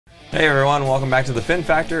Hey everyone, welcome back to the Fin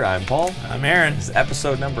Factor. I'm Paul. I'm Aaron. This is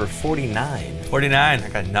episode number 49. 49. I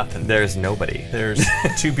got nothing. There's nobody. There's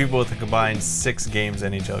two people with a combined 6 games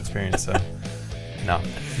NHL experience, so no,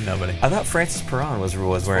 nobody. I thought Francis Perron was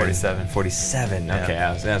 47. 47. Yeah. Okay,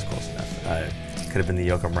 that's close enough. Could have been the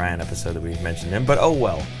Joachim Ryan episode that we mentioned him, but oh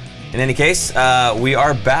well. In any case, we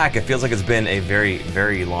are back. It feels like it's been a very,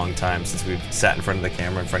 very long time since we've sat in front of the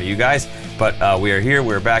camera in front of you guys, but we are here,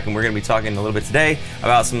 we're back, and we're going to be talking a little bit today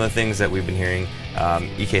about some of the things that we've been hearing,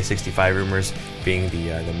 EK65 rumors being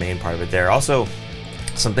the main part of it there. Also,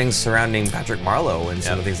 some things surrounding Patrick Marleau and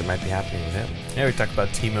some of the things that might be happening with him. Yeah, we talked about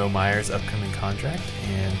Timo Meier's upcoming contract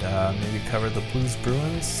and maybe cover the Blues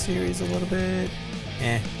Bruins series a little bit.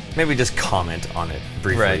 Maybe just comment on it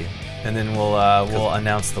briefly. Right. And then we'll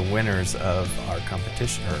announce the winners of our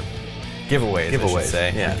competition, or giveaways, I should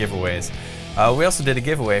say. Yeah. Giveaways. We also did a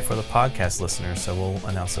giveaway for the podcast listeners, so we'll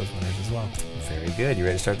announce those winners as well. Very good. You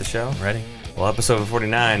ready to start the show? Ready. Well, episode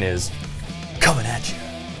 49 is coming at you.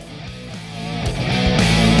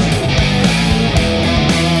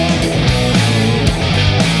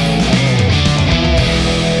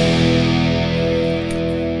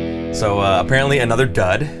 So apparently another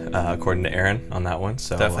dud, according to Aaron on that one.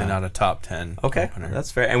 So definitely not a top 10. Okay, opener.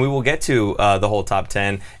 That's fair. And we will get to the whole top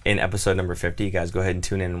 10 in episode number 50. You guys go ahead and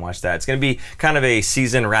tune in and watch that. It's going to be kind of a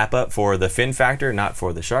season wrap up for the Fin Factor, not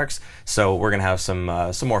for the Sharks. So we're going to have some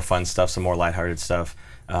more fun stuff, some more lighthearted stuff.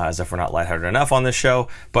 As if we're not lighthearted enough on this show,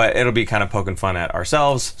 but it'll be kind of poking fun at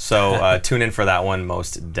ourselves. So tune in for that one,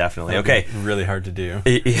 most definitely. Okay, really hard to do.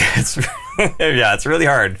 It's really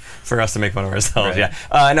hard for us to make fun of ourselves. Right.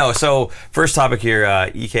 Yeah, no. So first topic here,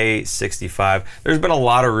 EK65. There's been a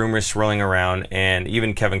lot of rumors swirling around, and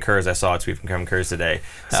even Kevin Kurz. I saw a tweet from Kevin Kurz today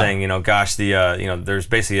saying, gosh, there's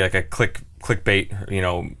basically like a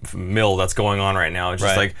clickbait, mill that's going on right now. It's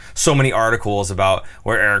just like so many articles about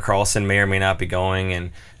where Erik Karlsson may or may not be going,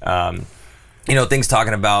 and things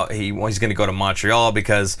talking about he's going to go to Montreal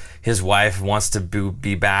because his wife wants to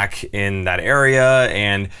be back in that area,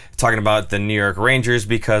 and talking about the New York Rangers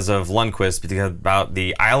because of Lundqvist, about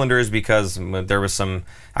the Islanders because there was some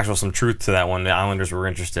truth to that one. The Islanders were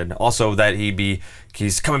interested. Also that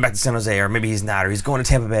he's coming back to San Jose, or maybe he's not, or he's going to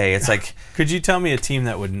Tampa Bay. It's like, could you tell me a team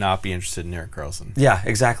that would not be interested in Erik Karlsson? Yeah,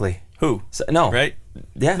 exactly. Who? No. Right?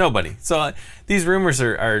 Yeah. Nobody. So these rumors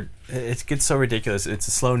are it gets so ridiculous. It's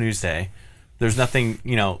a slow news day. There's nothing,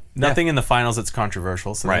 nothing in the finals that's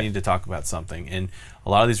controversial, so they need to talk about something. And a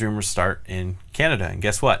lot of these rumors start in Canada, and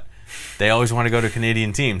guess what? They always want to go to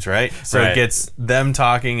Canadian teams, right? So it gets them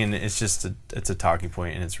talking, and it's just it's a talking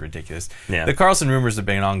point, and it's ridiculous. Yeah. The Karlsson rumors have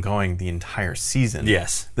been ongoing the entire season.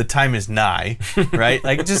 Yes. The time is nigh, right?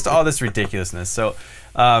 Like just all this ridiculousness. So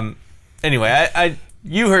anyway,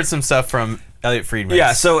 you heard some stuff from Elliotte Friedman.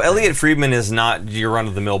 Yeah, so Elliotte Friedman is not your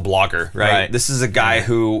run-of-the-mill blogger, right? This is a guy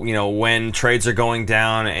who, when trades are going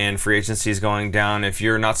down and free agency is going down, if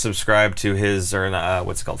you're not subscribed to his, or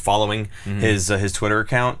following his Twitter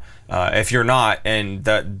account, if you're not, and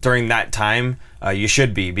during that time, you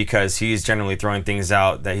should be, because he's generally throwing things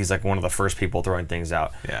out that he's like one of the first people throwing things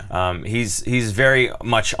out. Yeah. He's very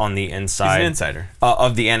much on the inside. He's an insider.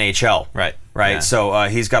 Of the NHL. Right. Right, yeah. So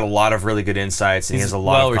he's got a lot of really good insights, and he has a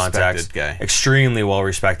lot of contacts. Guy. Extremely well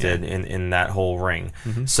respected in that whole ring.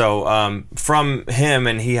 So from him,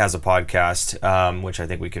 and he has a podcast, which I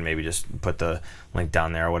think we can maybe just put the link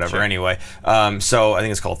down there or whatever. Sure. Anyway, so I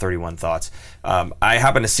think it's called 31 Thoughts. I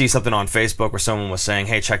happened to see something on Facebook where someone was saying,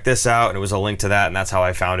 "Hey, check this out," and it was a link to that, and that's how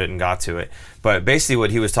I found it and got to it. But basically,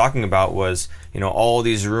 what he was talking about was, all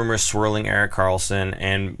these rumors swirling Erik Karlsson,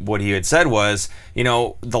 and what he had said was,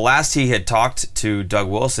 the last he had talked to Doug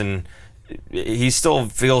Wilson, he still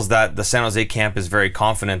feels that the San Jose camp is very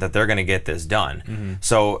confident that they're going to get this done.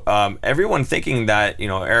 So everyone thinking that,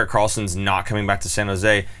 Erik Karlsson's not coming back to San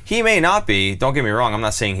Jose, he may not be. Don't get me wrong, I'm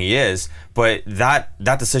not saying he is, but that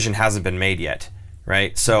decision hasn't been made yet,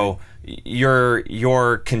 right? So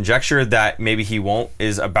your conjecture that maybe he won't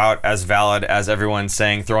is about as valid as everyone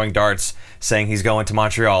throwing darts, saying he's going to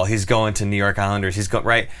Montreal, he's going to New York Islanders,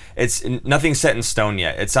 right? It's nothing set in stone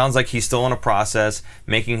yet. It sounds like he's still in a process,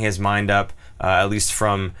 making his mind up, at least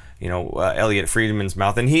from Elliotte Friedman's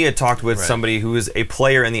mouth. And he had talked with somebody who is a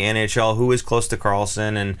player in the NHL who is close to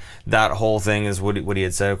Karlsson, and that whole thing is what he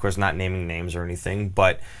had said. Of course, not naming names or anything,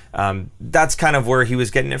 but that's kind of where he was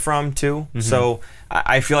getting it from too. So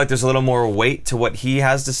I feel like there's a little more weight to what he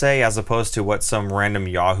has to say as opposed to what some random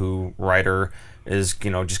Yahoo writer is,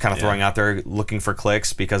 just kind of throwing out there looking for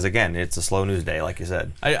clicks, because again, it's a slow news day, like you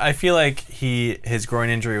said. I feel like his groin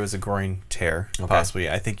injury was a groin tear, possibly.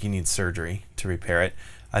 I think he needs surgery to repair it.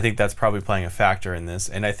 I think that's probably playing a factor in this,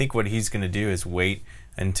 and I think what he's going to do is wait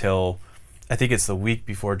until I think it's the week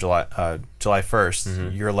before July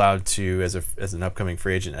 1st. You're allowed to, as an upcoming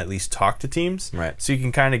free agent, at least talk to teams. Right. So you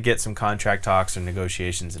can kind of get some contract talks or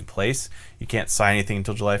negotiations in place. You can't sign anything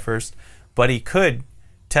until July 1st, but he could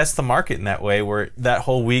test the market in that way, where that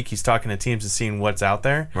whole week he's talking to teams and seeing what's out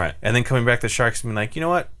there, right? And then coming back to the Sharks and being like, you know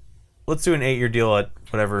what, let's do an 8-year deal at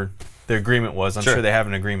whatever the agreement was. I'm sure they have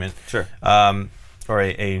an agreement, or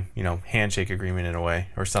a handshake agreement in a way,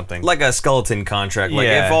 or something like a skeleton contract. Like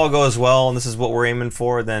if all goes well and this is what we're aiming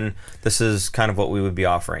for, then this is kind of what we would be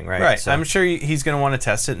offering, right? Right. So I'm sure he's going to want to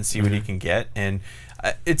test it and see what he can get, and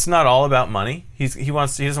it's not all about money. He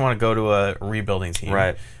doesn't want to go to a rebuilding team,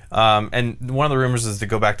 right? And one of the rumors is to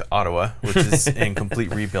go back to Ottawa, which is in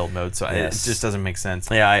complete rebuild mode. So it just doesn't make sense.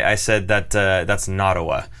 Yeah, I said that that's not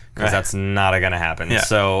Ottawa, because that's not going to happen. Yeah.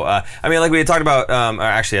 So I mean, like we had talked about, or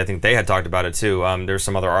actually I think they had talked about it too. There's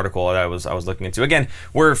some other article that I was looking into. Again,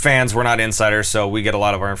 we're fans, we're not insiders, so we get a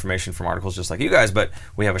lot of our information from articles just like you guys. But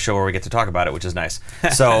we have a show where we get to talk about it, which is nice.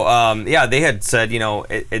 So yeah, they had said,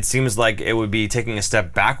 it seems like it would be taking a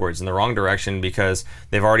step backwards in the wrong direction, because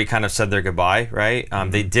they've already kind of said their goodbye, right?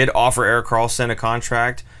 They did offer Erik Karlsson a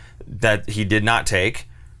contract that he did not take,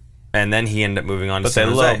 and then he ended up moving on to San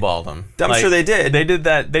Jose. But they lowballed him. I'm sure they did. They did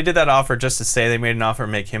that offer just to say they made an offer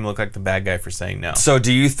and make him look like the bad guy for saying no. So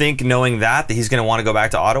do you think, knowing that he's going to want to go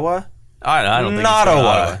back to Ottawa? I don't think not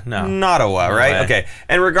Ottawa. No. Not Ottawa, right? way. Okay.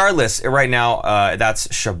 And regardless, right now, that's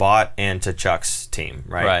Shabbat and Tkachuk's team,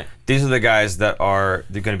 right? Right. These are the guys that are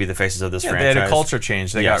going to be the faces of this franchise. They had a culture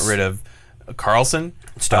change. They got rid of Karlsson,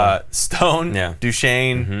 Stone,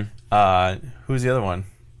 Duchesne. Who's the other one?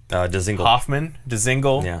 Dzingel. Hoffman,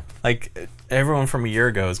 Dzingel. Yeah. Like, everyone from a year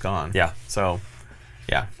ago is gone. Yeah. So,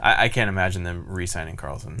 yeah, I can't imagine them re-signing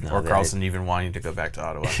Karlsson, or Karlsson even wanting to go back to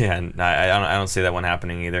Ottawa. Yeah, I don't see that one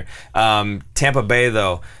happening either. Tampa Bay,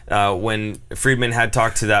 though, when Friedman had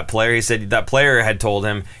talked to that player, he said that player had told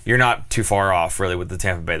him, "You're not too far off, really, with the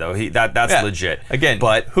Tampa Bay, though." That's legit. Again,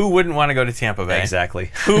 but who wouldn't want to go to Tampa Bay?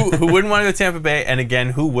 Exactly. who wouldn't want to go to Tampa Bay? And again,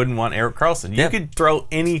 who wouldn't want Erik Karlsson? You could throw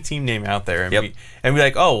any team name out there and be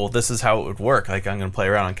like, "Oh, well, this is how it would work." Like, I'm going to play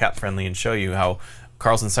around on Cap Friendly and show you how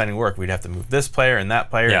Karlsson signing work. We'd have to move this player and that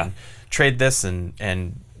player and trade this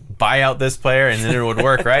and buy out this player, and then it would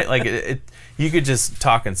work, right? Like, you could just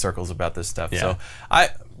talk in circles about this stuff. So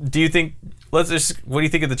what do you think of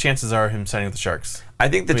the chances are of him signing with the Sharks? I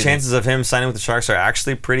think the chances of him signing with the Sharks are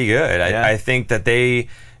actually pretty good. I think that they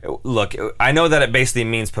look. I know that it basically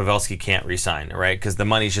means Pavelski can't re-sign, right? Because the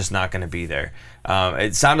money's just not going to be there.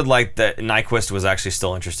 It sounded like that Nyquist was actually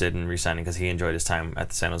still interested in re-signing because he enjoyed his time at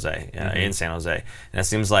the San Jose, in San Jose. And it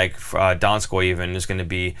seems like Donskoy even is going to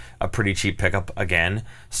be a pretty cheap pickup again.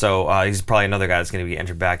 So he's probably another guy that's going to be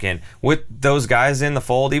entered back in. With those guys in the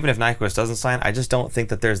fold, even if Nyquist doesn't sign, I just don't think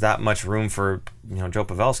that there's that much room for Joe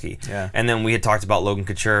Pavelski. Yeah. And then we had talked about Logan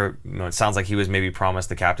Couture. It sounds like he was maybe promised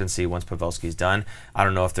the captaincy once Pavelski's done. I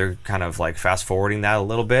don't know if they're kind of like fast forwarding that a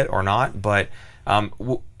little bit or not, but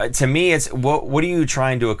to me, it's what are you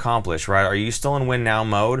trying to accomplish, right? Are you still in win now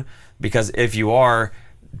mode? Because if you are,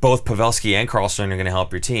 both Pavelski and Karlsson are going to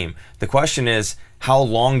help your team. The question is, how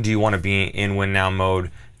long do you want to be in win now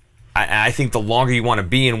mode? I think the longer you want to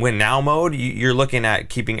be in win now mode, you're looking at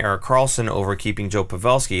keeping Erik Karlsson over keeping Joe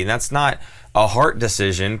Pavelski, and that's not a heart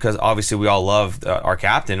decision, because obviously we all love our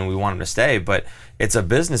captain and we want him to stay, but it's a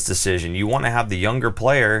business decision. You want to have the younger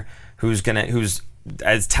player who's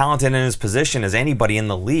as talented in his position as anybody in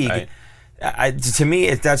the league. Right. To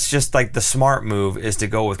me, that's just like the smart move, is to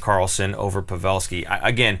go with Karlsson over Pavelski.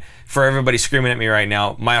 Again, for everybody screaming at me right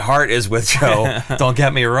now, my heart is with Joe. Don't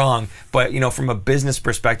get me wrong, but from a business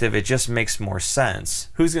perspective, it just makes more sense.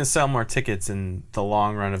 Who's going to sell more tickets in the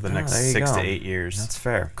long run of the next 6 to 8 years? That's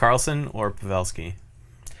fair. Karlsson or Pavelski?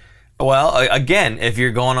 Well, again, if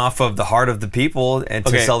you're going off of the heart of the people and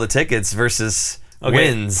to sell the tickets versus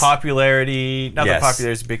wins, popularity. Not that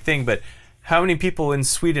popularity is a big thing, but how many people in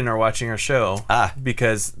Sweden are watching our show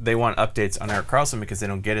because they want updates on Erik Karlsson because they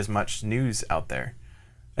don't get as much news out there?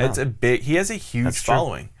 It's a big. He has a huge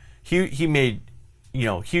following. He made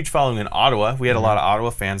huge following in Ottawa. We had a lot of Ottawa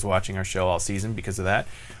fans watching our show all season because of that.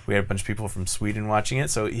 We had a bunch of people from Sweden watching it.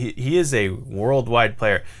 So he is a worldwide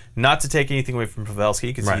player. Not to take anything away from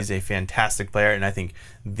Pavelski, because he's a fantastic player, and I think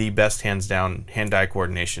the best hands down hand-eye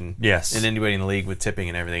coordination in anybody in the league with tipping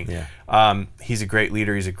and everything. Yeah. He's a great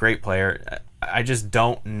leader. He's a great player. I just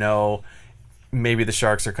don't know. Maybe the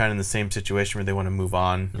Sharks are kind of in the same situation where they want to move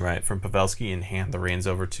on from Pavelski and hand the reins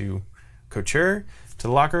over to Couture, to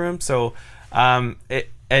the locker room. So, and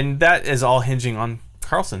that is all hinging on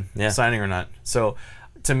Karlsson signing or not. So,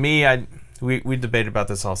 to me, we debated about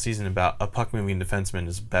this all season about a puck moving defenseman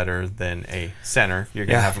is better than a center. You're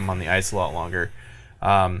going to have him on the ice a lot longer.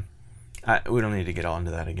 We don't need to get all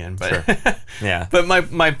into that again, but sure. Yeah. But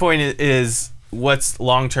my point is what's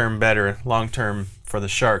long-term better? Long-term for the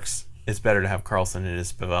Sharks, it's better to have Karlsson than it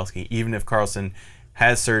is Pavelski. Even if Karlsson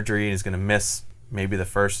has surgery and is going to miss maybe the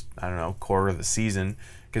first, I don't know, quarter of the season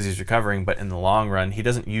because he's recovering, but in the long run, he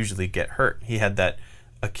doesn't usually get hurt. He had that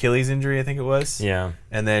Achilles injury, I think it was. Yeah.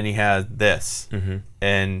 And then he had this,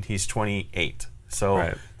 and he's 28.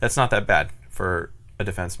 So that's not that bad for a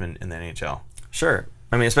defenseman in the NHL. Sure.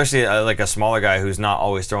 I mean, especially like a smaller guy who's not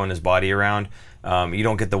always throwing his body around. You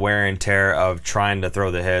don't get the wear and tear of trying to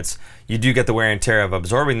throw the hits. You do get the wear and tear of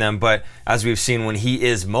absorbing them, but as we've seen when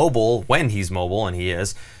he's mobile, and he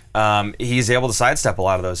is, he's able to sidestep a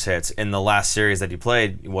lot of those hits. In the last series that he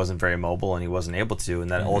played, he wasn't very mobile and he wasn't able to,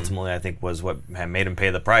 and that ultimately I think was what made him pay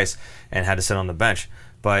the price and had to sit on the bench.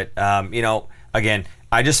 But, you know, again,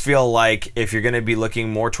 I just feel like if you're going to be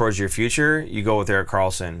looking more towards your future, you go with Erik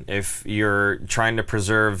Karlsson. If you're trying to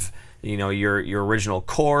preserve, you know, your original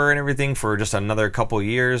core and everything for just another couple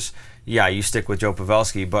years, yeah, you stick with Joe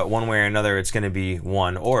Pavelski. But one way or another, it's going to be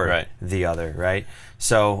one or the other, right?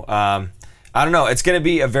 So I don't know. It's going to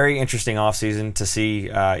be a very interesting offseason to see,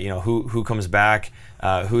 you know, who comes back,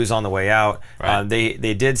 who's on the way out.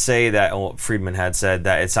 They did say that, well, Friedman had said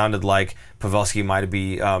that it sounded like Pavelski might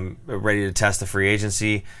be ready to test the free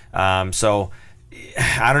agency. So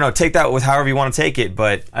I don't know. Take that with however you want to take it.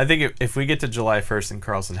 But I think if we get to July 1st and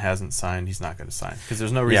Karlsson hasn't signed, he's not going to sign because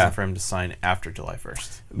there's no reason for him to sign after July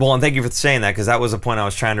 1st. Well, and thank you for saying that because that was a point I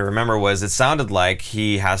was trying to remember. Was it sounded like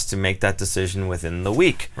he has to make that decision within the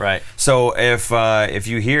week. Right. So if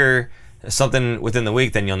you hear something within the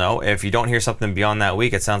week, then you'll know. If you don't hear something beyond that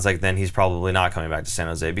week, it sounds like then he's probably not coming back to San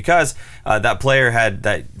Jose because that player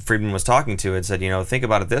that Friedman was talking to had said, you know, think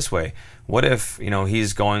about it this way. What if, you know,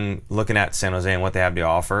 he's looking at San Jose and what they have to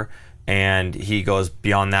offer, and he goes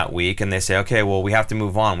beyond that week and they say, okay, well, we have to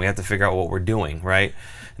move on. We have to figure out what we're doing, right?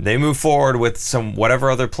 They move forward with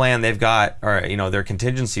whatever other plan they've got, or, you know, their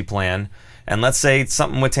contingency plan, and let's say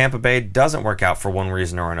something with Tampa Bay doesn't work out for one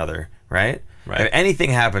reason or another, right? If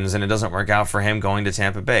anything happens and it doesn't work out for him going to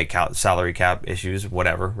Tampa Bay, salary cap issues,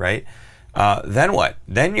 whatever, right? Then what?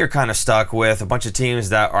 Then you're kind of stuck with a bunch of teams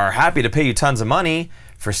that are happy to pay you tons of money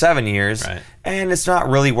for 7 years, and it's not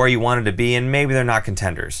really where you wanted to be, and maybe they're not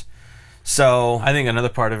contenders. So I think another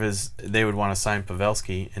part of it is they would want to sign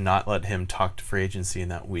Pavelski and not let him talk to free agency in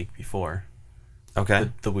that week before. Okay.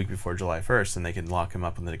 The week before July 1st, and they can lock him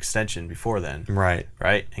up with an extension before then. Right.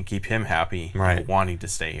 Right? And keep him happy, wanting to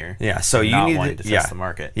stay here. Yeah, so you need to test the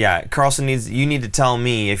market. Yeah, Karlsson you need to tell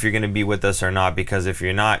me if you're going to be with us or not, because if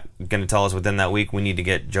you're not going to tell us within that week, we need to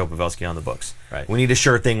get Joe Pavelski on the books. Right. We need a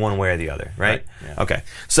sure thing one way or the other, right? Yeah. Okay.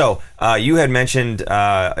 So you had mentioned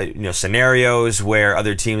you know, scenarios where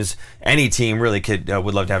other teams, any team really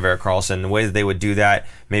would love to have Erik Karlsson. The ways they would do that,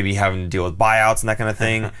 maybe having to deal with buyouts and that kind of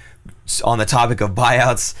thing. On the topic of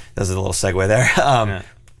buyouts, there's a little segue there.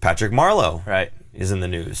 Patrick Marleau is in the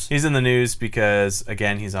news. He's in the news because,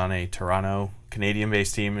 again, he's on a Toronto,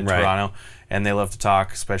 Canadian-based team in Toronto, and they love to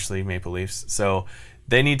talk, especially Maple Leafs. So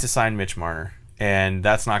they need to sign Mitch Marner, and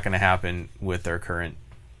that's not going to happen with their current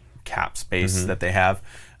cap space that they have.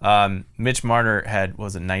 Mitch Marner had,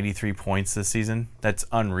 93 points this season? That's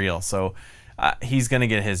unreal. So he's going to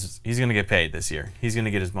get paid this year. He's going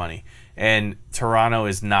to get his money. And Toronto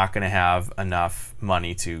is not going to have enough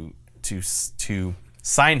money to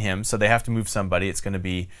sign him, so they have to move somebody. It's going to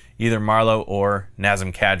be either Marleau or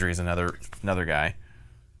Nazem Kadri is another guy.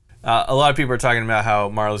 A lot of people are talking about how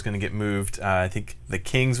Marleau's going to get moved. I think the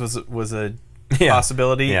Kings was a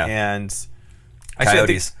possibility, and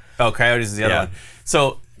Coyotes. Coyotes is the other one.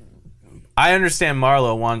 So I understand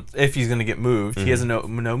Marleau if he's going to get moved, he has a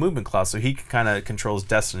no movement clause, so he kind of controls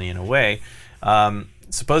destiny in a way.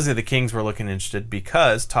 Supposedly the Kings were looking interested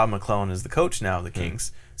because Todd McClellan is the coach now of the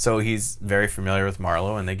Kings. So he's very familiar with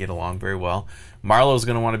Marleau, and they get along very well. Marleau's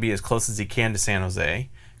going to want to be as close as he can to San Jose.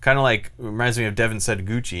 Kind of like, reminds me of Devin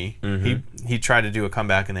Setoguchi. He tried to do a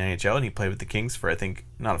comeback in the NHL, and he played with the Kings for, I think,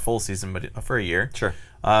 not a full season, but for a year. Sure.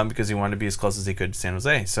 Because he wanted to be as close as he could to San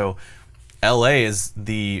Jose. So LA is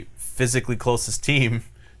the physically closest team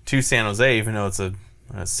to San Jose, even though it's a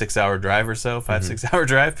 6-hour drive or so, 5-6-hour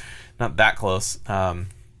drive. Not that close.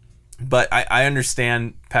 But I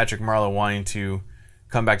understand Patrick Marleau wanting to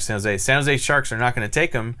come back to San Jose. San Jose Sharks are not going to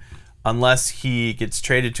take him unless he gets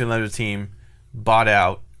traded to another team, bought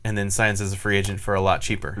out, and then signs as a free agent for a lot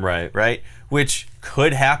cheaper. Right. Right? Which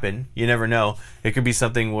could happen. You never know. It could be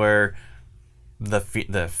something where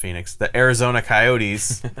the Arizona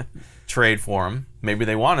Coyotes trade for him. Maybe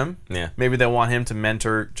they want him. Yeah. Maybe they want him to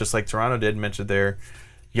mentor, just like Toronto did, mentor their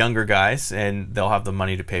younger guys, and they'll have the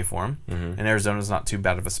money to pay for him. And Arizona's not too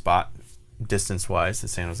bad of a spot distance-wise to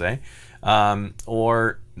San Jose.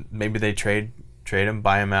 Or maybe they trade him,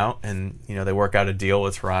 buy him out, and they work out a deal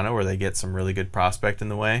with Toronto where they get some really good prospect in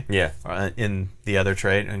the way. Yeah. In the other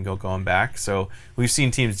trade and going back. So we've seen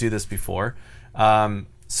teams do this before.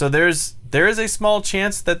 So there is a small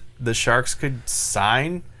chance that the Sharks could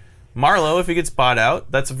sign Marleau if he gets bought out.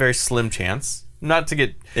 That's a very slim chance. Not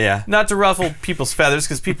to ruffle people's feathers,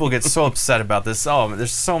 because people get so upset about this. Oh,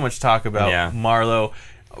 there's so much talk about Marleau.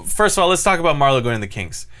 First of all, let's talk about Marleau going to the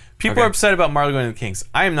Kings. People are upset about Marleau going to the Kings.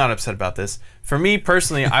 I am not upset about this. For me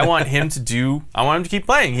personally, I want him to keep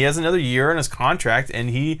playing. He has another year in his contract, and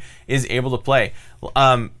he is able to play.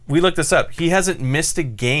 We looked this up. He hasn't missed a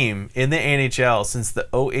game in the NHL since the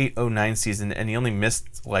 08-09 season, and he only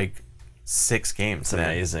missed like 6 games. That's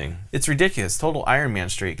amazing. It's ridiculous. Total Iron Man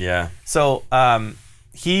streak. Yeah. So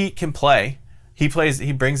he can play. He plays.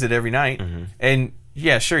 He brings it every night. And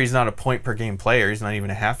yeah, sure, he's not a point per game player. He's not even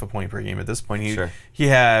a half a point per game at this point. He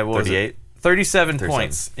had 37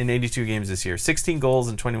 points in 82 games this year. 16 goals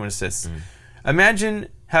and 21 assists. Imagine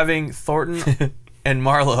having Thornton and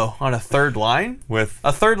Marleau on a third line. With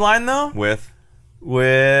a third line though. With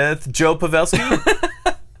Joe Pavelski.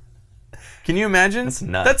 Can you imagine? That's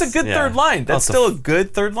nuts. That's a good third line. That's still a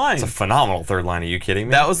good third line. It's a phenomenal third line. Are you kidding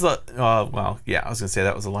me? That was the I was gonna say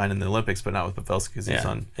that was a line in the Olympics, but not with Pavelski because he's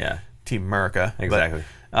on Team America. Exactly.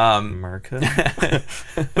 America.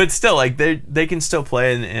 But still, like they can still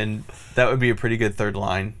play, and that would be a pretty good third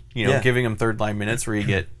line. Giving them third line minutes where you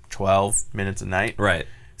get 12 minutes a night. Right.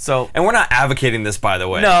 So, and we're not advocating this, by the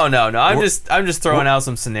way. No. I'm just throwing out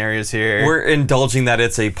some scenarios here. We're indulging that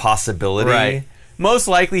it's a possibility. Right. Most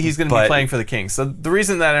likely he's going to be playing for the Kings. So the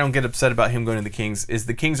reason that I don't get upset about him going to the Kings is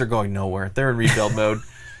the Kings are going nowhere. They're in rebuild mode.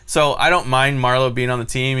 So I don't mind Marleau being on the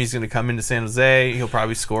team. He's going to come into San Jose. He'll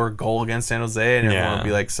probably score a goal against San Jose, and everyone will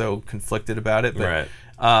be like so conflicted about it. But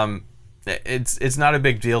it's not a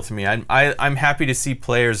big deal to me. I'm happy to see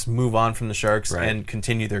players move on from the Sharks and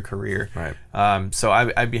continue their career. Right. So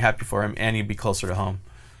I'd be happy for him, and he'd be closer to home.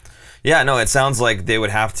 Yeah. No. It sounds like they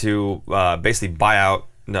would have to basically buy out,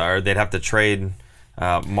 or they'd have to trade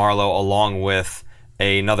Marleau along with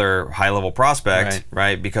another high-level prospect,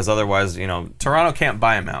 right? Because otherwise, Toronto can't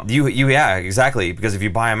buy him out. Yeah, exactly. Because if you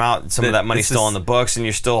buy him out, some of that money's still on the books, and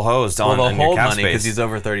you're still hosed on your cap space. Well, they'll hold money because he's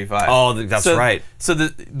over 35. Oh, that's right. So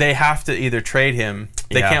they have to either trade him.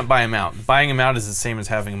 They can't buy him out. Buying him out is the same as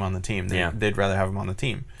having him on the team. They'd rather have him on the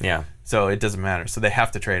team. Yeah. So it doesn't matter. So they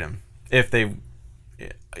have to trade him. If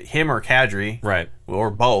him or Kadri, right, or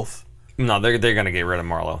both. No, they're going to get rid of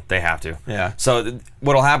Marleau. They have to. Yeah. So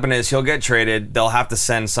what'll happen is he'll get traded. They'll have to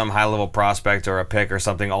send some high-level prospect or a pick or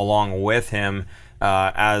something along with him,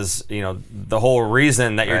 as the whole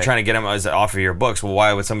reason that you're trying to get him is off of your books. Well,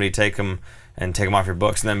 why would somebody take him off your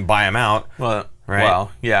books and then buy him out?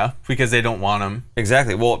 Well, yeah, because they don't want him.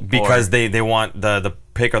 Exactly. Well, because they want the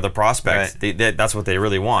pick or the prospect. Right. That's what they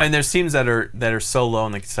really want. And there's teams that are so low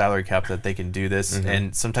in the salary cap that they can do this,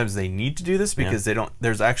 and sometimes they need to do this because they don't.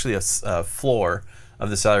 There's actually a floor of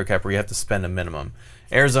the salary cap where you have to spend a minimum.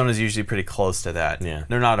 Arizona's usually pretty close to that. Yeah.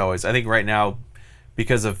 They're not always. I think right now,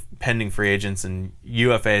 because of pending free agents and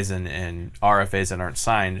UFAs and RFAs that aren't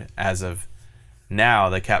signed as of now,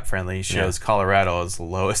 the cap friendly shows Colorado as the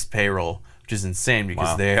lowest payroll, which is insane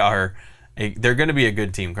because they're going to be a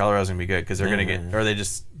good team. Colorado's going to be good because they're going to get, or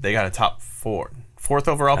they got a top fourth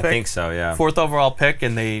overall pick. I think so, yeah. 4th overall pick,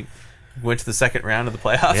 and they went to the second round of the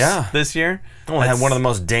playoffs this year. Well, they had one of the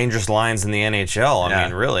most dangerous lines in the NHL. I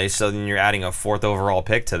mean, really. So then you're adding a 4th overall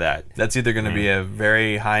pick to that. That's either going to be a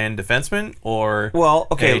very high-end defenseman or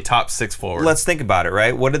a top 6 forward. Let's think about it,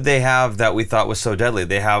 right? What did they have that we thought was so deadly?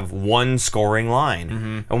 They have one scoring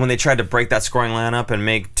line. And when they tried to break that scoring line up and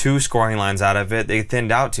make 2 scoring lines out of it, they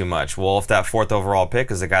thinned out too much. Well, if that 4th overall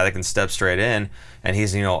pick is a guy that can step straight in and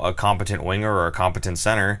he's, a competent winger or a competent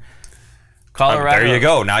center, Colorado. There you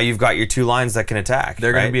go. Now you've got your 2 lines that can attack.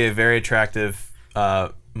 They're going to be a very attractive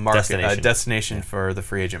destination for the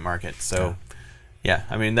free agent market. So,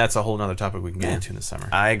 I mean, that's a whole other topic we can get into in the summer.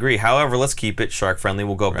 I agree. However, let's keep it shark friendly.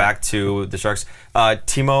 We'll go back to the Sharks.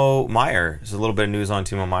 Timo Meier. There's a little bit of news on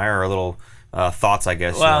Timo Meier, or a little thoughts, I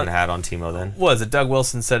guess, you had on Timo then. Was it Doug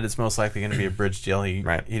Wilson said it's most likely going to be a bridge deal. He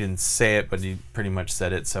didn't say it, but he pretty much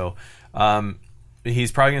said it. So,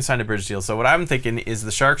 he's probably going to sign a bridge deal. So what I'm thinking is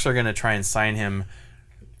the Sharks are going to try and sign him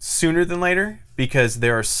sooner than later because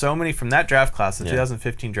there are so many from that draft class, the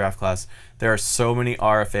 2015 draft class. There are so many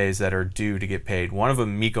RFAs that are due to get paid. One of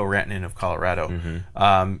them, Mikko Rantanen of Colorado.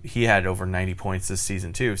 He had over 90 points this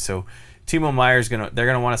season too. So Timo Meier they're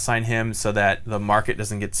gonna want to sign him so that the market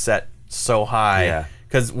doesn't get set so high. Yeah.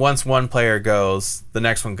 Because once one player goes, the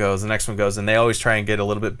next one goes, the next one goes, and they always try and get a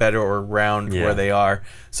little bit better or around where they are.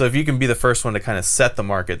 So if you can be the first one to kind of set the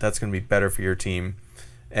market, that's going to be better for your team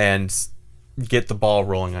and get the ball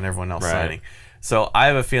rolling on everyone else signing. So I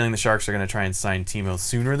have a feeling the Sharks are going to try and sign Timo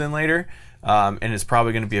sooner than later, and it's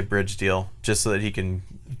probably going to be a bridge deal just so that he can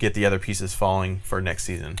get the other pieces falling for next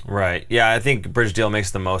season. Right. Yeah, I think bridge deal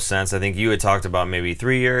makes the most sense. I think you had talked about maybe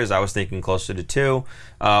 3 years. I was thinking closer to 2.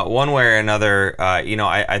 One way or another,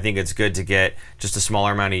 I think it's good to get just a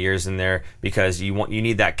smaller amount of years in there because you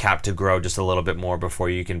need that cap to grow just a little bit more before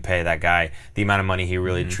you can pay that guy the amount of money he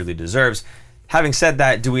really truly deserves. Having said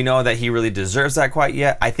that, do we know that he really deserves that quite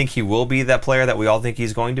yet? I think he will be that player that we all think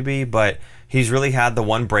he's going to be, but he's really had the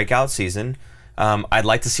one breakout season. I'd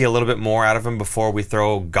like to see a little bit more out of him before we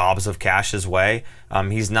throw gobs of cash his way.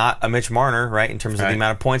 He's not a Mitch Marner, right, in terms of the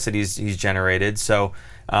amount of points that he's generated. So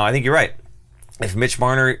I think you're right. If Mitch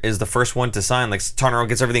Marner is the first one to sign, like Tarnaro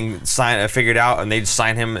gets everything figured out and they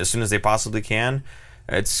sign him as soon as they possibly can,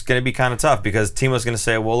 it's going to be kind of tough because Timo's going to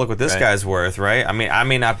say, well, look what this guy's worth, right? I mean, I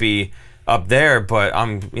may not be up there, but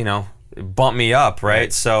bump me up,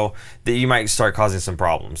 right? So that you might start causing some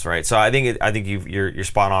problems, right? So I think you're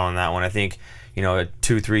spot on that one. I think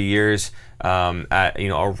 2-3 years at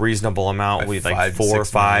a reasonable amount, we like 4 or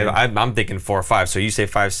 5. I'm thinking 4 or 5. So you say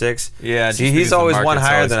 5, 6? Yeah. See, he's always one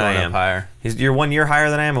higher than I am. Higher. You're 1 year higher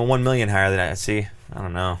than I am and 1 million higher than I am. See, I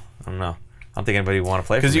don't know. I don't think anybody would want to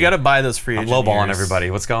play for me. Because you got to buy those free agent I'm lowballing years.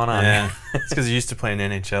 Everybody. What's going on? Yeah. It's because you're used to playing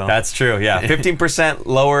NHL. That's true, yeah. 15%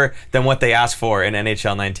 lower than what they asked for in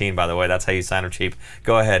NHL 19, by the way. That's how you sign them cheap.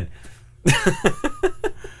 Go ahead.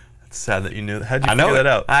 It's sad that you knew that. How'd you figure that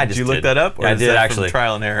out? Did you look that up? Or I did, actually. From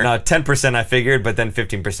trial and error? No, 10% I figured, but then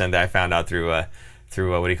 15% that I found out through what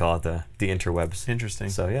do you call it, the interwebs. Interesting.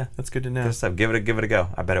 So yeah, that's good to know. Good stuff. Give it a go.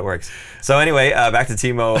 I bet it works. So anyway, back to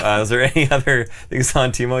Timo. Is there any other things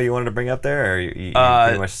on Timo you wanted to bring up there, or you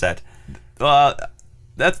pretty much set?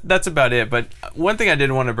 That's about it. But one thing I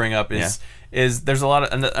did want to bring up is there's a lot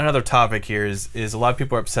of another topic here is a lot of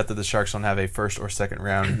people are upset that the Sharks don't have a first or second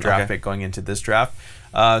round draft pick going into this draft.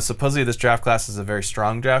 Supposedly this draft class is a very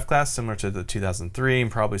strong draft class, similar to the 2003 and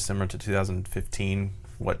probably similar to 2015.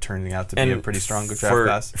 What turned out to be a pretty strong draft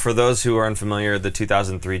class. For those who are unfamiliar, the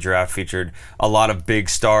 2003 draft featured a lot of big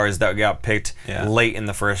stars that got picked late in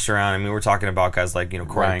the first round. I mean, we're talking about guys like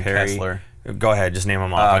Corey Perry. Kessler. Go ahead, just name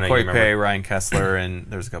them off. Corey Perry, Ryan Kessler, and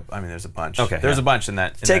there's a couple. I mean, there's a bunch. Okay, there's a bunch in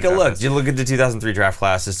that. Take a look. You look at the 2003 draft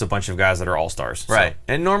class. It's a bunch of guys that are all stars. Right. So.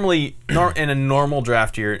 And normally, in a normal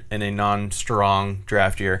draft year, in a non-strong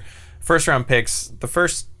draft year, first round picks,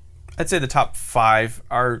 I'd say the top 5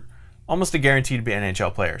 are almost a guarantee to be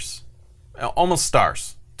NHL players, almost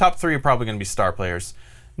stars. Top 3 are probably going to be star players.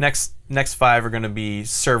 Next 5 are going to be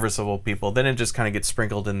serviceable people. Then it just kind of gets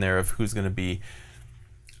sprinkled in there of who's going to be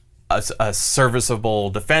a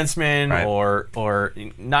serviceable defenseman or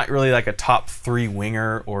not really like a top 3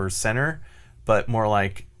 winger or center, but more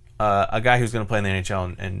like a guy who's going to play in the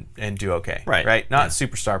NHL and do okay. Right. Not a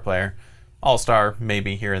superstar player. All-star,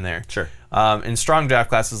 maybe here and there. Sure. In strong draft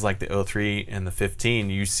classes like the 03 and the 15,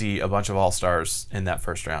 you see a bunch of all-stars in that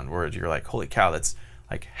first round where you're like, holy cow, that's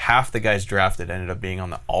like half the guys drafted ended up being on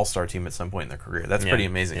the all-star team at some point in their career. That's pretty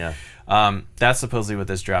amazing. Yeah. That's supposedly what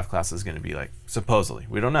this draft class is going to be like. Supposedly.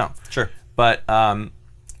 We don't know. Sure. But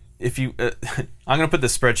if you... I'm going to put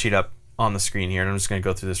this spreadsheet up on the screen here, and I'm just going to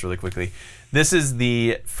go through this really quickly. This is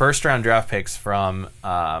the first-round draft picks from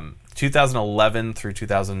 2011 through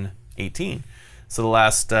 2018. So the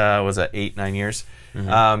last, was that 8-9 years?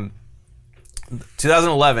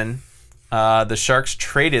 2011, the Sharks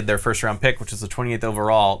traded their first-round pick, which is the 28th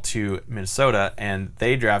overall, to Minnesota, and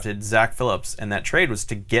they drafted Zach Phillips, and that trade was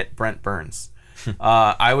to get Brent Burns.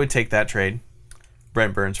 I would take that trade.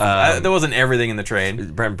 Brent Burns. There wasn't everything in the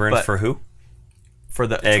trade. Brent Burns for who? For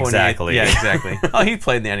the 28th. Exactly. Yeah, exactly. Oh, he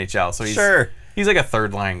played in the NHL, so he's like a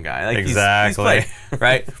third-line guy. Like exactly. He's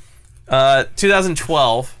played, right?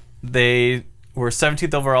 2012, they were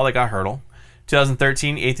 17th overall. They got Hurdle.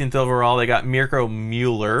 2013, 18th overall. They got Mirko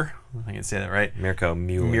Mueller. I can say that right. Mirko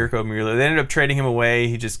Mueller. They ended up trading him away.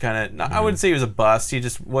 He just kind of, I wouldn't say he was a bust. He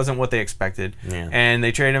just wasn't what they expected. Yeah. And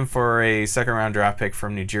they traded him for a second-round draft pick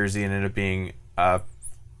from New Jersey and ended up being a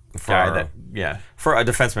guy for a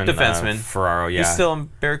defenseman. Ferraro, He's still in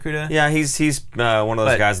Barracuda? Yeah, he's one of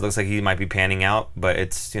those guys that looks like he might be panning out, but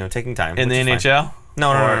it's taking time. In the NHL?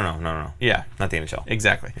 No. Yeah. Not the NHL.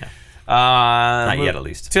 Exactly. Yeah. Not yet, at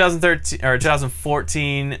least. 2013 or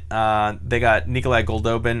 2014, they got Nikolai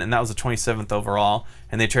Goldobin, and that was the 27th overall,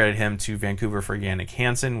 and they traded him to Vancouver for Jannik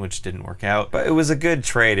Hansen, which didn't work out. But it was a good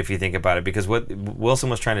trade if you think about it, because what Wilson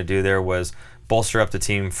was trying to do there was bolster up the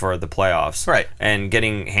team for the playoffs. Right. And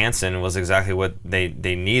getting Hansen was exactly what they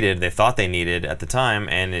needed, they thought they needed at the time,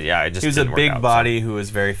 and it just he was didn't a work big out, body who was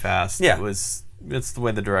very fast. Yeah. It's the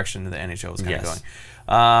way the direction of the NHL was kind of going.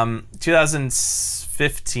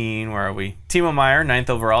 2015, where are we? Timo Meier, 9th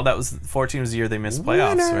overall. That was 14 was the year they missed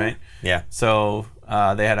playoffs, right? Yeah. So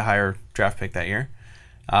they had a higher draft pick that year.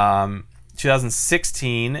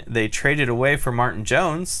 2016, they traded away for Martin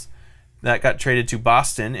Jones. That got traded to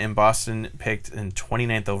Boston, and Boston picked in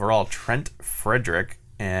 29th overall Trent Frederick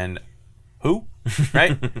and who?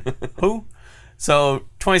 Right? Who? So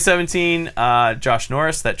 2017, Josh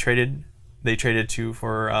Norris they traded to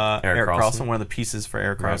for Erik Karlsson, one of the pieces for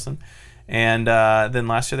Erik Karlsson. And then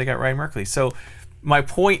last year they got Ryan Merkley. So my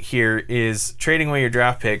point here is trading away your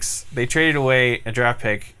draft picks. They traded away a draft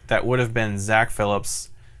pick that would have been Zach Phillips,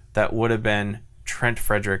 that would have been Trent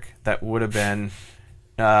Frederick, that would have been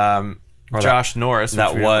Josh Norris.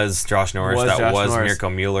 That was Josh Norris. That was Mirko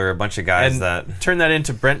Mueller, a bunch of guys that turned that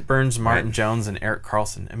into Brent Burns, Martin Jones, and Erik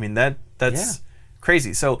Karlsson. I mean, that's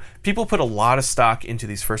crazy. So people put a lot of stock into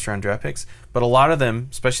these first-round draft picks, but a lot of them,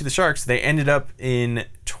 especially the Sharks, they ended up in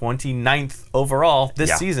 29th overall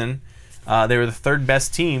this season. They were the third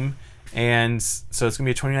best team, and so it's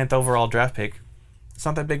going to be a 29th overall draft pick. It's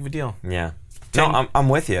not that big of a deal. Yeah. No, I'm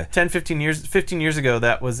with you. 15 years ago,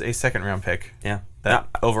 that was a second-round pick. Yeah. That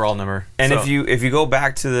overall number. And if you go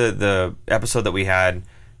back to the episode that we had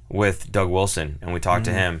with Doug Wilson, and we talked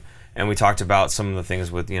to him, and we talked about some of the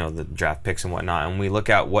things with the draft picks and whatnot, and we look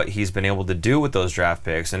at what he's been able to do with those draft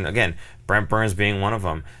picks, and again, Brent Burns being one of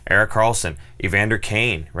them, Erik Karlsson, Evander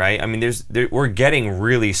Kane, right? I mean, we're getting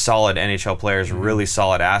really solid NHL players, really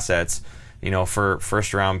solid assets, for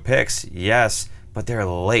first round picks, yes, but they're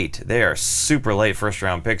late. They are super late first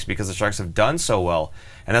round picks because the Sharks have done so well,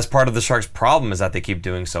 and that's part of the Sharks' problem is that they keep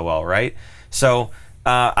doing so well, right? So.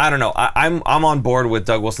 I don't know. I'm on board with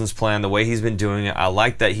Doug Wilson's plan, the way he's been doing it. I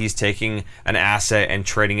like that he's taking an asset and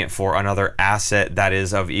trading it for another asset that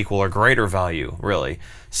is of equal or greater value, really.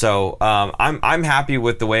 So I'm happy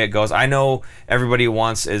with the way it goes. I know everybody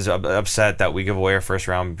is upset that we give away our first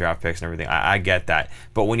round draft picks and everything. I get that.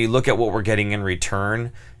 But when you look at what we're getting in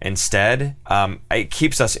return instead, it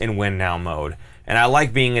keeps us in win now mode. And I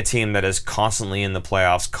like being a team that is constantly in the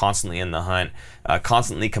playoffs, constantly in the hunt,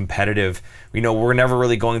 constantly competitive. We're never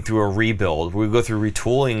really going through a rebuild. We go through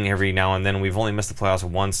retooling every now and then. We've only missed the playoffs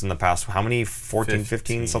once in the past, how many,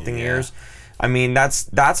 15 something years? I mean,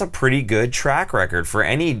 that's a pretty good track record for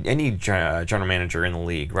any general manager in the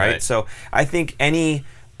league, right? So I think any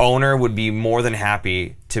owner would be more than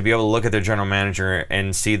happy to be able to look at their general manager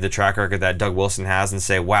and see the track record that Doug Wilson has and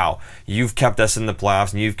say, wow, you've kept us in the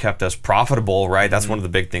playoffs and you've kept us profitable, right? That's one of the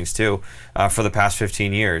big things too for the past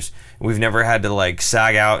 15 years. We've never had to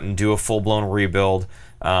sag out and do a full-blown rebuild.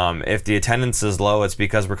 If the attendance is low, it's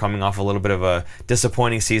because we're coming off a little bit of a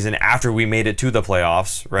disappointing season after we made it to the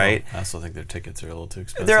playoffs, right? Well, I also think their tickets are a little too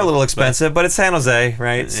expensive. They're a little expensive, but it's San Jose,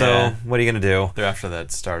 right? So what are you going to do? They're after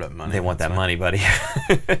that startup money. They want that money, buddy.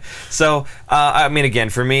 So, I mean,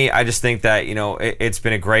 again, for me, I just think that, it's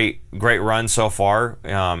been a great run so far.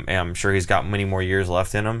 And I'm sure he's got many more years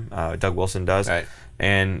left in him. Doug Wilson does. Right.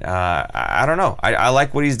 And I don't know. I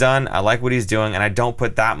like what he's done. I like what he's doing, and I don't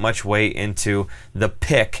put that much weight into the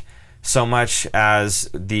pick so much as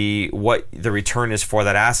what the return is for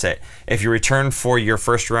that asset. If your return for your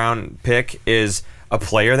first round pick is a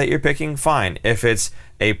player that you're picking, fine. If it's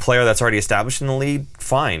a player that's already established in the league,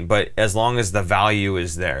 fine. But as long as the value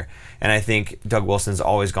is there, and I think Doug Wilson's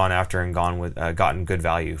always gone after and gotten good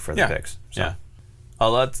value for the picks. So. Yeah.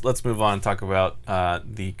 Let's move on and talk about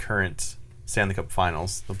the current Stanley Cup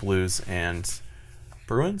Finals, the Blues and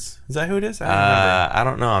Bruins. Is that who it is? I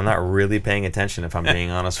don't know. I'm not really paying attention, if I'm being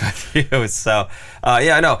honest with you. So,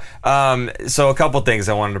 I know. So a couple things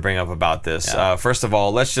I wanted to bring up about this. Yeah. First of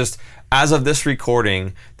all, let's just, as of this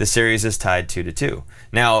recording, the series is tied 2-2.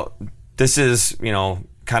 Now, this is,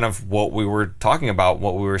 kind of what we were talking about.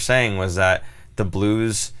 What we were saying was that the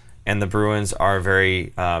Blues and the Bruins are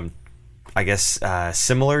very,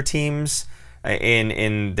 similar teams.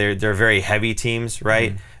 They're very heavy teams,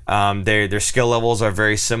 right? Their skill levels are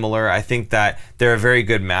very similar. I think that they're a very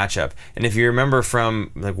good matchup. And if you remember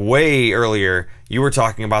from way earlier, you were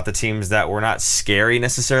talking about the teams that were not scary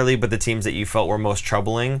necessarily, but the teams that you felt were most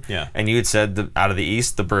troubling. Yeah. And you had said out of the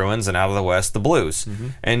East, the Bruins, and out of the West, the Blues.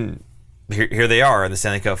 And here they are in the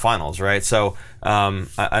Stanley Cup Finals, right? So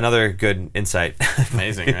another good insight.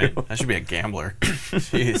 Amazing, right? That should be a gambler.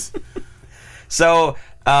 Jeez. So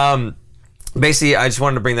basically, I just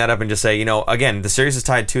wanted to bring that up and just say, you know, again, the series is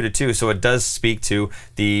tied 2-2, so it does speak to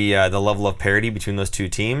the level of parity between those two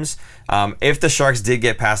teams. If the Sharks did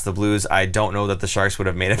get past the Blues, I don't know that the Sharks would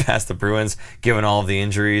have made it past the Bruins, given all of the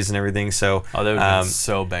injuries and everything. So they would have been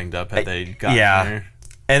so banged up had they gotten there.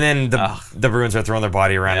 And then the Bruins are throwing their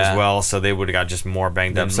body around as well, so they would have got just more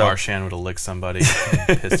banged up. So Marchand would have licked somebody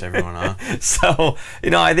and pissed everyone off. So,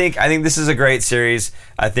 you know, I think this is a great series.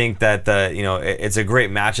 I think that it's a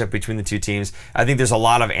great matchup between the two teams. I think there's a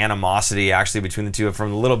lot of animosity actually between the two.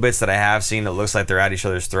 From the little bits that I have seen, it looks like they're at each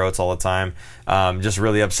other's throats all the time, just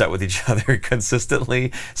really upset with each other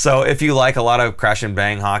consistently. So if you like a lot of crash and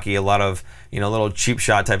bang hockey, a lot of little cheap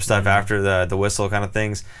shot type stuff after the whistle kind of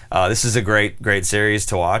things, this is a great series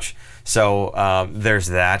to watch. So there's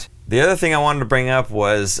that. The other thing I wanted to bring up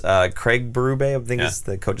was Craig Berube, I think is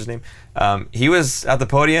the coach's name. He was at the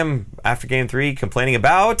podium after Game 3 complaining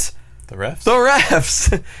about the refs. The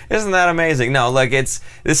refs. Isn't that amazing? No, like this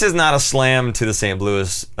is not a slam to the St.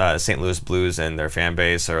 Louis Blues and their fan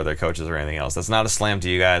base or their coaches or anything else. That's not a slam to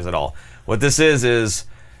you guys at all. What this is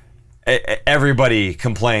everybody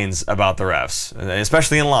complains about the refs,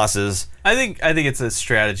 especially in losses. I think it's a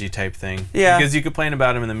strategy type thing. Yeah, because you complain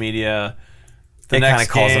about him in the media. It kind of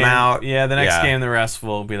calls them out. Yeah, the next game the refs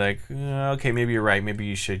will be like, okay, maybe you're right. Maybe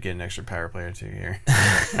you should get an extra power play or two here,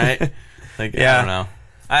 right? Like, I don't know.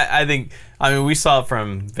 I think we saw it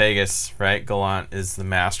from Vegas, right? Gallant is the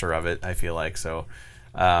master of it. I feel like so.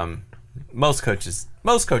 Most coaches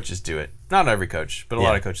do it. Not every coach, but a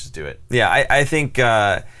lot of coaches do it. Yeah, I think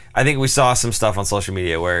we saw some stuff on social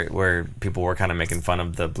media where people were kind of making fun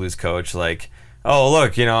of the Blues coach, like, oh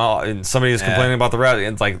look, somebody was complaining about the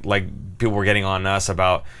refs. It's like people were getting on us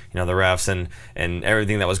about the refs and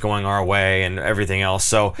everything that was going our way and everything else.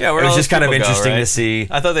 So it was just kind of interesting to see.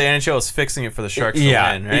 I thought the NHL was fixing it for the Sharks to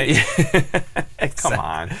win, right? Come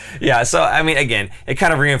on. Yeah. So again, it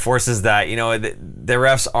kind of reinforces that the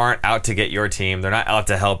refs aren't out to get your team. They're not out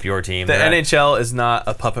to help your team. The NHL is not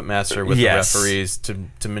a puppet master with the referees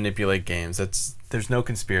to manipulate games. There's no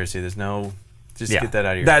conspiracy. There's no. Just get that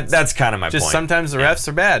out of your head. That's kind of my point. Sometimes the refs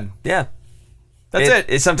are bad. Yeah. That's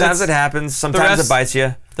it. Sometimes it happens. Sometimes it bites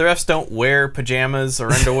you. The refs don't wear pajamas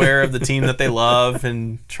or underwear of the team that they love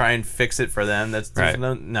and try and fix it for them. None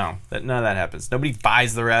of that happens. Nobody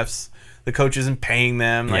buys the refs. The coach isn't paying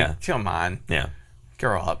them. Come on. Yeah.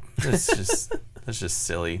 Grow up. That's just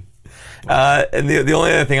silly. And the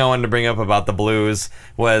only other thing I wanted to bring up about the Blues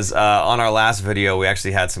was on our last video, we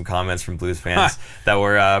actually had some comments from Blues fans that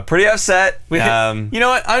were pretty upset. You know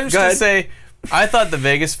what? I'm just going to say, I thought the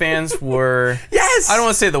Vegas fans were... Yes! I don't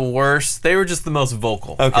want to say the worst. They were just the most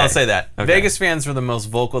vocal. Okay. I'll say that. Okay. Vegas fans were the most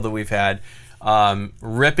vocal that we've had,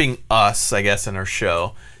 ripping us, I guess, in our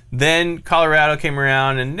show. Then Colorado came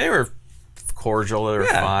around, and they were cordial. They were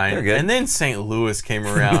fine. They're good. And then St. Louis came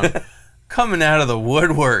around, coming out of the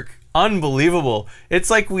woodwork. Unbelievable. It's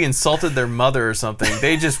like we insulted their mother or something.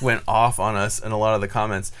 They just went off on us in a lot of the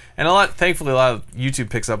comments. And thankfully, a lot of YouTube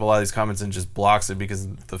picks up a lot of these comments and just blocks it because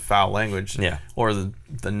of the foul language. Yeah. Or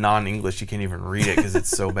the non-English, you can't even read it because it's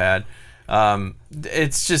so bad.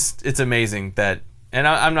 It's amazing that, and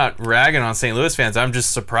I'm not ragging on St. Louis fans. I'm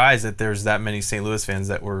just surprised that there's that many St. Louis fans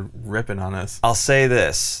that were ripping on us. I'll say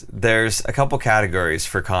this. There's a couple categories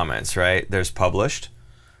for comments, right? There's published.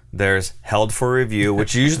 There's held for review,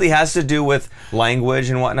 which usually has to do with language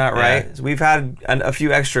and whatnot, right? Yeah. So we've had a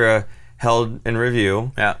few extra held in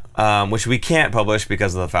review, which we can't publish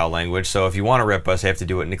because of the foul language. So if you want to rip us, you have to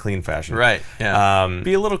do it in a clean fashion. Right, yeah.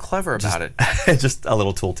 Be a little clever about it. Just a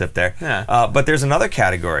little tool tip there. Yeah. But there's another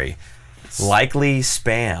category, likely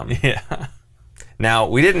spam. Yeah. Now,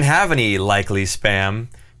 we didn't have any likely spam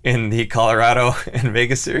in the Colorado and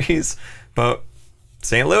Vegas series, but...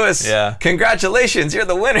 St. Louis, congratulations, you're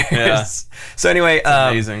the winners. Yeah. So anyway,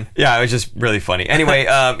 amazing. Yeah, it was just really funny. Anyway,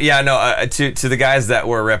 to the guys that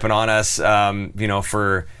were ripping on us,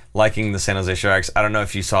 for liking the San Jose Sharks. I don't know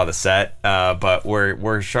if you saw the set, but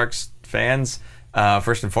we're Sharks fans.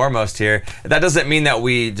 First and foremost here. That doesn't mean that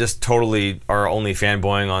we just totally are only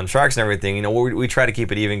fanboying on Sharks and everything. We try to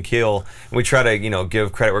keep it even keel. And we try to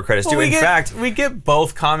give credit where credit's due. In fact, we get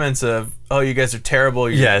both comments of oh, you guys are terrible.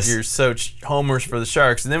 You're so homers for the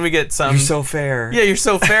Sharks. And then we get some. You're so fair. Yeah, you're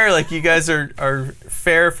so fair. Like, you guys are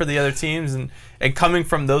fair for the other teams. And coming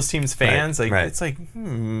from those teams' fans, it's like,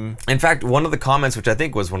 In fact, one of the comments, which I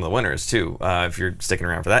think was one of the winners too, if you're sticking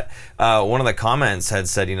around for that, one of the comments had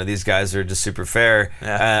said, these guys are just super fair.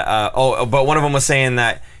 Yeah. But one of them was saying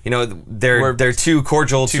that, they're too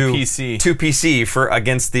cordial, too PC for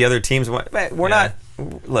against the other teams. We're not.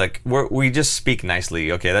 Look, we just speak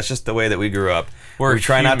nicely. Okay, that's just the way that we grew up. We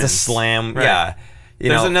try not to slam. Right. Yeah.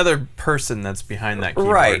 There's another person that's behind that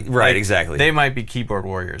keyboard. Right, exactly. They might be keyboard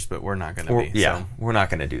warriors, but we're not going to be. Yeah, so. We're not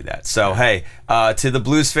going to do that. So, hey, to the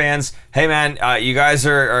Blues fans, hey, man, you guys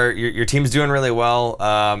your team's doing really well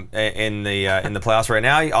in the playoffs right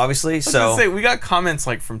now, obviously. I was gonna say, we got comments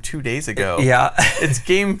like from 2 days ago. Yeah. It's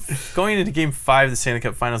going into Game 5 of the Stanley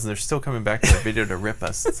Cup Finals, and they're still coming back to the video to rip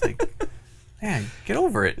us. It's like, man, get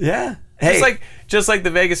over it. Yeah. Hey. Just like the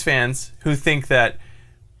Vegas fans who think that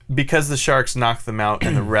because the Sharks knocked them out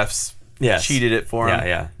and the refs cheated it for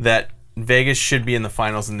them, that Vegas should be in the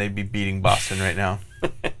finals and they'd be beating Boston right now.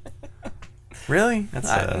 Really?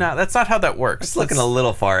 That's not how that works. It's looking a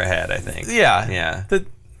little far ahead, I think. Yeah. Yeah.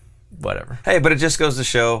 Whatever. Hey, but it just goes to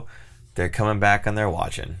show they're coming back and they're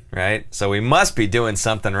watching, right? So we must be doing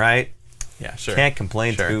something right. Yeah, sure. Can't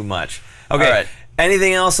complain too much. Okay. All right.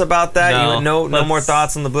 Anything else about that? No more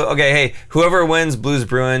thoughts on the Blues? Okay, hey, whoever wins, Blues,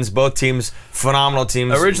 Bruins, both teams, phenomenal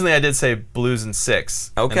teams. Originally, I did say Blues in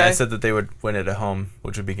 6. Okay. And I said that they would win it at home,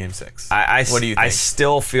 which would be Game 6. What do you think? I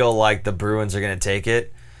still feel like the Bruins are going to take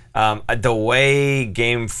it. The way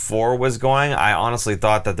Game 4 was going, I honestly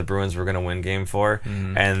thought that the Bruins were going to win Game 4,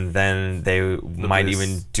 and then they might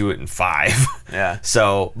even do it in 5. Yeah.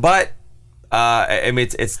 So, but, I mean,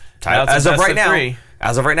 it's tied as of right now.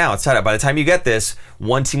 As of right now, it's tied up. By the time you get this,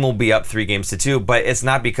 one team will be up 3-2, but it's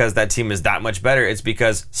not because that team is that much better. It's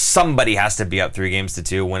because somebody has to be up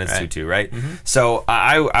 3-2 when it's 2-2, right? So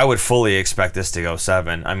I would fully expect this to go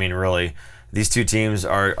 7. I mean, really, these two teams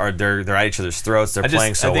they're at each other's throats. They're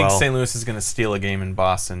playing so well. I think St. Louis is going to steal a game in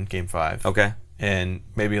Boston, Game 5. Okay. And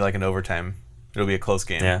maybe like an overtime. It'll be a close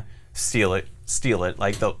game. Yeah. Steal it.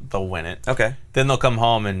 Like they'll win it. Okay. Then they'll come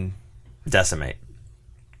home and decimate.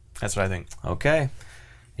 That's what I think. Okay.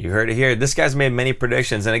 You heard it here. This guy's made many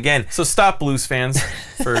predictions, and again, so stop, Blues fans,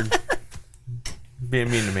 for being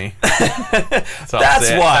mean to me. That's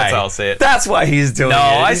why I'll say it. That's why he's doing it. No,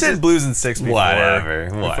 I said Blues in 6 before. Whatever.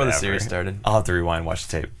 Before the series started. I'll have to rewind, watch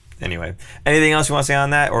the tape. Anyway, anything else you want to say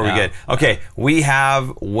on that, or are we good? Okay, we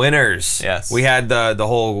have winners. Yes. We had the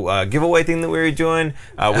whole giveaway thing that we were doing.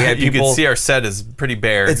 We had people. You can see our set is pretty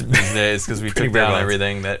bare these days because we took down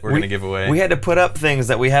everything that we're going to give away. We had to put up things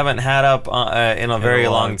that we haven't had up in a very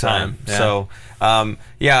long time. Yeah. So,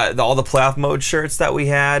 all the playoff mode shirts that we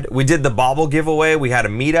had. We did the bobble giveaway. We had a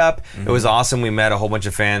meetup. It was awesome. We met a whole bunch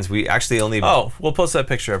of fans. We actually only. Oh, we'll post that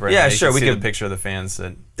picture up right now. Yeah, sure. We can see the picture of the fans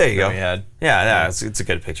that. There you go. We had. Yeah, it's a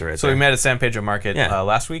good picture right there. So we met at San Pedro Market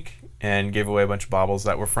last week and gave away a bunch of baubles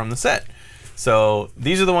that were from the set. So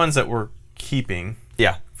these are the ones that we're keeping.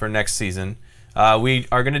 Yeah. For next season. We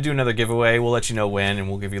are going to do another giveaway. We'll let you know when, and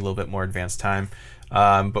we'll give you a little bit more advanced time.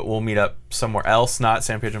 But we'll meet up somewhere else, not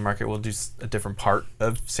San Pedro Market. We'll do a different part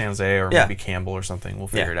of San Jose or maybe Campbell or something. We'll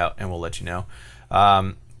figure it out, and we'll let you know.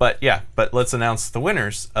 But let's announce the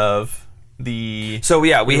winners of the. So we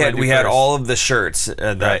had all of the shirts.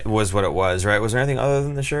 That was what it was, right? Was there anything other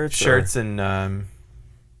than the shirts? Shirts and I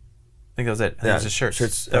think that was it. It was just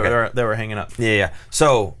shirts that were hanging up. Yeah.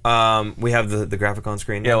 So we have the graphic on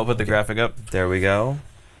screen. Yeah, we'll put the graphic up. There we go.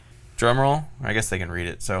 Drum roll. I guess they can read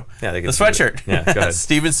it. So yeah, they can the sweatshirt. Yeah, go ahead.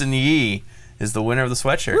 Stevenson Yee is the winner of the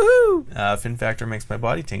sweatshirt. Woohoo! Fin Factor makes my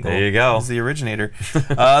body tingle. There you go. He's the originator.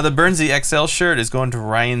 The Burnsy XL shirt is going to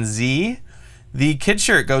Ryan Z. The kid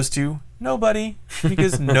shirt goes to nobody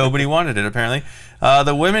because nobody wanted it apparently.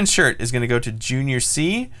 The women's shirt is going to go to Junior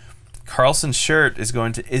C. Karlsson's shirt is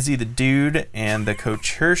going to Izzy the Dude, and the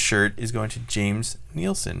Couture shirt is going to James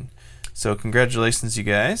Nielsen. So congratulations, you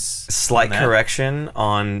guys. Slight correction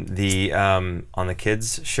on the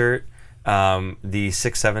kids shirt. The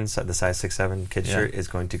 6'7", the size 6'7" kid shirt is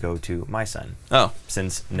going to go to my son. Oh,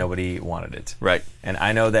 since nobody wanted it. Right. And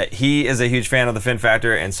I know that he is a huge fan of the Fin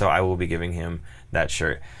Factor, and so I will be giving him that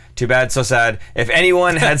shirt. Too bad, so sad. If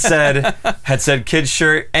anyone had said kids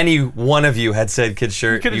shirt, any one of you had said kids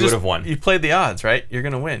shirt, you would have won. You played the odds, right? You're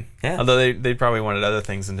gonna win. Yeah. Although they probably wanted other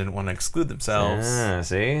things and didn't want to exclude themselves.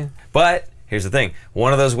 See? But here's the thing: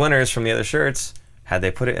 one of those winners from the other shirts had they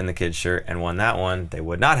put it in the kids' shirt and won that one, they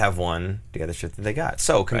would not have won the other shirt that they got.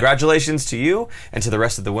 So congratulations to you and to the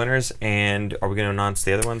rest of the winners. And are we going to announce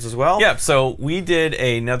the other ones as well? Yep. So we did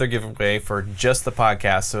another giveaway for just the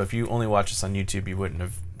podcast. So if you only watch us on YouTube, you wouldn't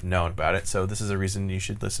have known about it. So this is a reason you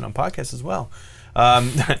should listen on podcasts as well.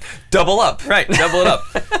 Double up. Right, double it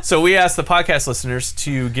up. So we asked the podcast listeners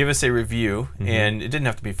to give us a review, and it didn't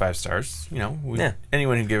have to be 5 stars. You know,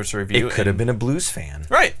 anyone who gave us a review. It could have been a Blues fan.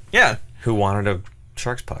 Right, yeah. Who wanted a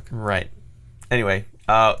Sharks puck. Right. Anyway,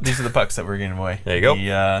 these are the pucks that we're giving away. There you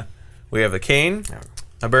go. We have a Kane,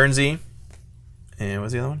 a Burnsy, and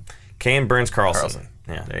what's the other one? Kane, Burns, Karlsson.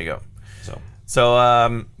 Yeah. There you go.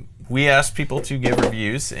 So we asked people to give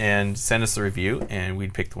reviews and send us the review, and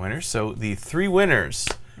we'd pick the winners. So the 3 winners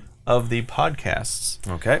of the podcasts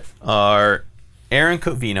are Aaron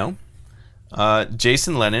Covino,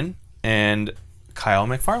 Jason Lennon, and Kyle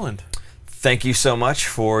McFarland. Thank you so much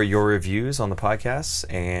for your reviews on the podcasts,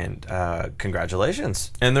 and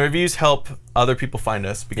congratulations. And the reviews help other people find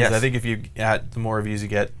us, because I think if you add the more reviews you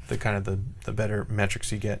get, the kind of the better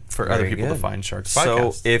metrics you get for other people to find Sharks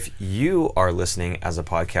podcasts. So if you are listening as a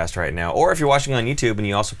podcast right now, or if you're watching on YouTube and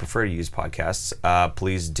you also prefer to use podcasts,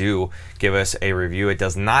 please do give us a review. It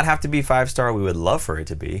does not have to be 5-star. We would love for it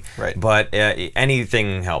to be. Right. But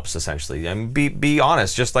anything helps, essentially. I mean, be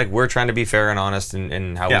honest, just like we're trying to be fair and honest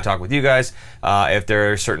in how we talk with you guys. If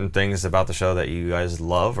there are certain things about the show that you guys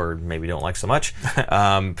love or maybe don't like so much,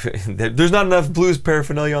 there's not enough Blues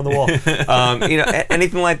paraphernalia on the wall. You know,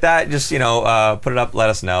 anything like that, just put it up, let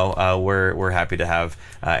us know. We're happy to have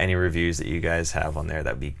any reviews that you guys have on there.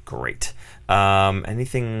 That'd be great.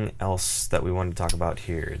 Anything else that we wanted to talk about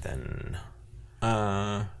here then?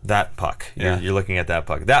 That puck. You're looking at that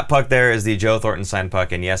puck. That puck there is the Joe Thornton signed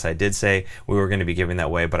puck, and yes, I did say we were going to be giving that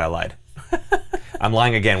away, but I lied. I'm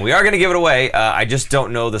lying again. We are going to give it away. I just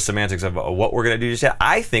don't know the semantics of what we're going to do just yet.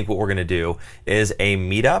 I think what we're going to do is a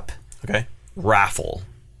meetup raffle.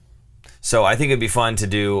 So I think it'd be fun to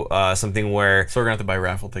do something where... So we're going to have to buy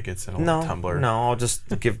raffle tickets and a tumbler. No, I'll just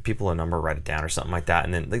give people a number, write it down or something like that,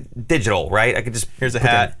 and then digital, right? I could just... Here's a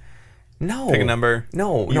hat. No. Pick a number.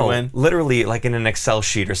 No. Win. Literally, like in an Excel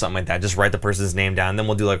sheet or something like that. Just write the person's name down, then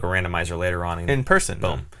we'll do like a randomizer later on. In person.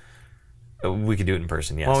 Boom. We could do it in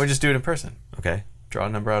person, yes. Why don't we just do it in person? Okay. Draw a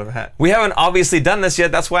number out of a hat. We haven't obviously done this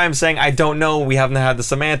yet. That's why I'm saying I don't know. We haven't had the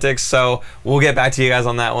semantics, so we'll get back to you guys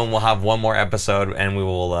on that one. We'll have one more episode, and we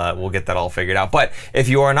will we'll get that all figured out. But if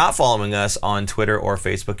you are not following us on Twitter or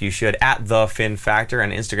Facebook, you should, at The Fin Factor,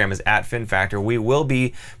 and Instagram is at Fin Factor. We will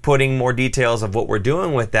be putting more details of what we're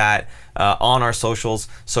doing with that on our socials,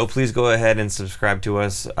 so please go ahead and subscribe to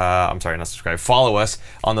us. I'm sorry, not subscribe. Follow us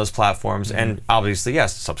on those platforms, and obviously,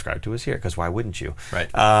 yes, subscribe to us here, because why wouldn't you? Right.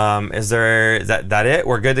 Is that it?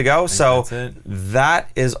 We're good to go. So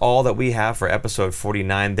that is all that we have for episode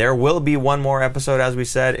 49. There will be one more episode, as we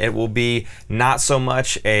said. It will be not so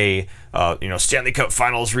much a Stanley Cup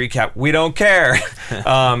Finals recap. We don't care.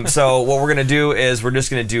 So what we're gonna do is we're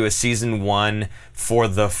just gonna do a season 1 for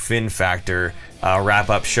the Fin Factor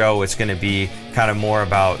wrap-up show. It's gonna be kind of more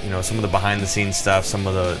about some of the behind-the-scenes stuff, some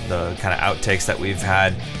of the kind of outtakes that we've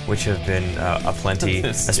had, which have been aplenty,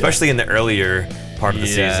 especially in the earlier part of the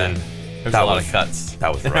season. There's a lot of cuts.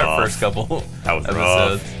 That was rough. In our first couple episodes.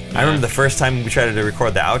 Rough. I remember the first time we tried to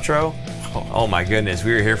record the outro. Oh my goodness,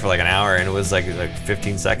 we were here for like an hour and it was like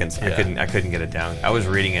 15 seconds. I couldn't get it down. I was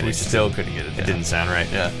reading it. We still couldn't get it down. It didn't sound right.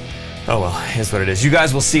 Yeah. Oh well, it's what it is. You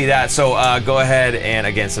guys will see that. So go ahead and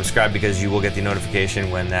again subscribe, because you will get the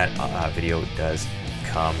notification when that video does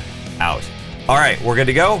come out. All right, we're good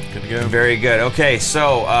to go? Good to go. Very good. Okay,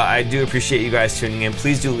 so I do appreciate you guys tuning in.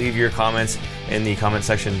 Please do leave your comments in the comment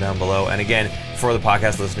section down below. And again, for the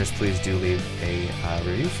podcast listeners, please do leave a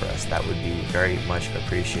review for us. That would be very much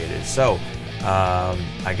appreciated. So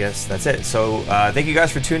I guess that's it. So thank you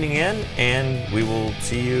guys for tuning in, and we will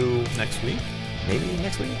see you next week. Maybe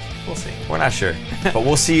next week? We'll see. We're not sure, but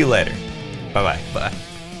we'll see you later. Bye-bye. Bye.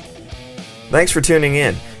 Thanks for tuning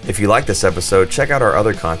in. If you like this episode, check out our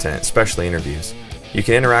other content, especially interviews. You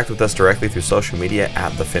can interact with us directly through social media at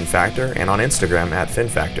The Fin Factor and on Instagram at Fin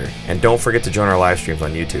Factor. And don't forget to join our live streams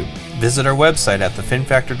on YouTube. Visit our website at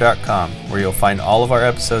thefinfactor.com, where you'll find all of our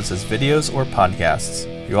episodes as videos or podcasts.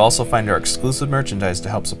 You'll also find our exclusive merchandise to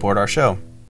help support our show.